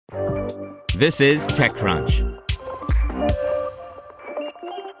This is TechCrunch.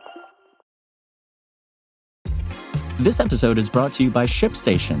 This episode is brought to you by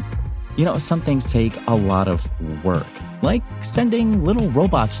ShipStation. You know, some things take a lot of work, like sending little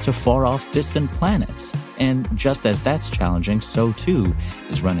robots to far-off distant planets. And just as that's challenging, so too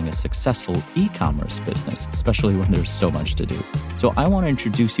is running a successful e-commerce business, especially when there's so much to do. So I want to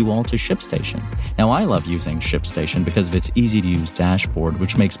introduce you all to ShipStation. Now, I love using ShipStation because of its easy-to-use dashboard,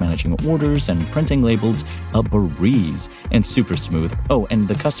 which makes managing orders and printing labels a breeze and super smooth. Oh, and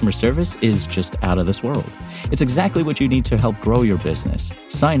the customer service is just out of this world. It's exactly what you need to help grow your business.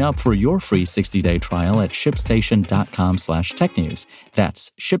 Sign up for your free 60-day trial at shipstation.com/technews.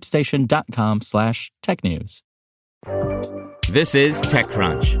 That's shipstation.com/technews. This is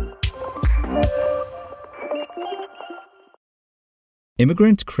TechCrunch.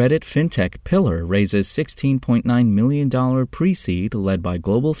 Immigrant credit FinTech Pillar raises $16.9 million pre-seed led by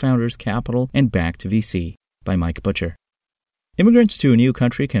Global Founders Capital and backed VC by Mike Butcher. Immigrants to a new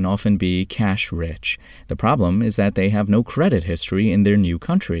country can often be cash-rich. The problem is that they have no credit history in their new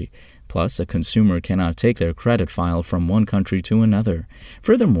country. Plus, a consumer cannot take their credit file from one country to another.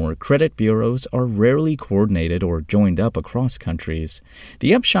 Furthermore, credit bureaus are rarely coordinated or joined up across countries.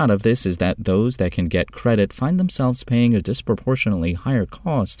 The upshot of this is that those that can get credit find themselves paying a disproportionately higher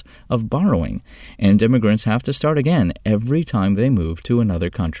cost of borrowing, and immigrants have to start again every time they move to another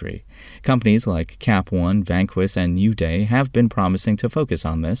country. Companies like Cap One, Vanquis, and New Day have been promising to focus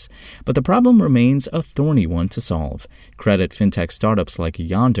on this, but the problem remains a thorny one to solve. Credit fintech startups like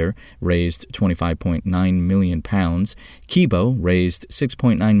Yonder raised £25.9 million, Kibo raised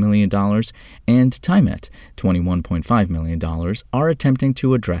 $6.9 million, and Timet, $21.5 million, are attempting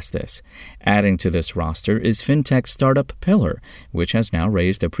to address this. Adding to this roster is fintech startup Pillar, which has now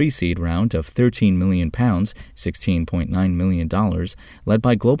raised a pre-seed round of £13 million, $16.9 million, led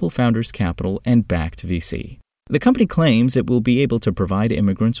by Global Founders Capital and backed VC. The company claims it will be able to provide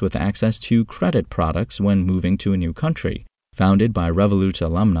immigrants with access to credit products when moving to a new country. Founded by Revolut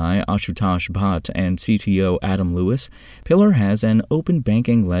alumni Ashutosh Bhatt and CTO Adam Lewis, Pillar has an open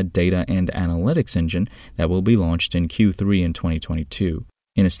banking-led data and analytics engine that will be launched in Q3 in 2022.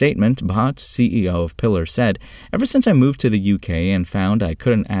 In a statement, Bhatt, CEO of Pillar, said, "Ever since I moved to the UK and found I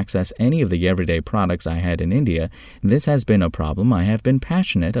couldn't access any of the everyday products I had in India, this has been a problem I have been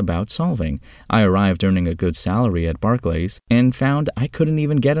passionate about solving. I arrived earning a good salary at Barclays and found I couldn't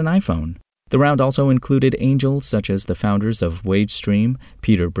even get an iPhone." The round also included angels such as the founders of WageStream,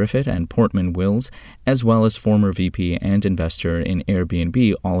 Peter Briffett and Portman Wills, as well as former VP and investor in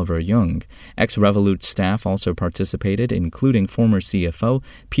Airbnb, Oliver Young. Ex-Revolut staff also participated, including former CFO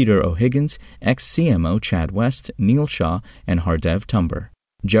Peter O'Higgins, ex-CMO Chad West, Neil Shah, and Hardev Tumber.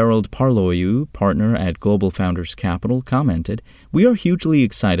 Gerald Parloyu, partner at Global Founders Capital, commented, "We are hugely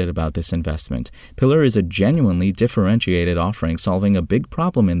excited about this investment. Pillar is a genuinely differentiated offering solving a big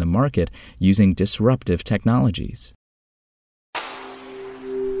problem in the market using disruptive technologies."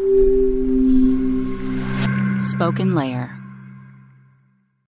 Spoken Layer.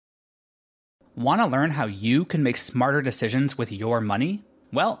 Want to learn how you can make smarter decisions with your money?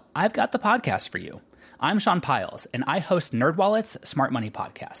 Well, I've got the podcast for you. I'm Sean Piles, and I host NerdWallet's Smart Money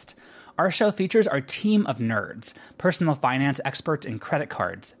Podcast. Our show features our team of nerds, personal finance experts in credit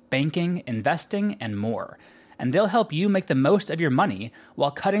cards, banking, investing, and more. And they'll help you make the most of your money while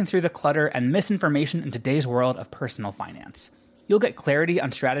cutting through the clutter and misinformation in today's world of personal finance. You'll get clarity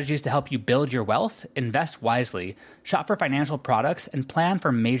on strategies to help you build your wealth, invest wisely, shop for financial products, and plan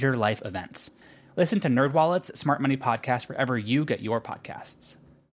for major life events. Listen to NerdWallet's Smart Money Podcast wherever you get your podcasts.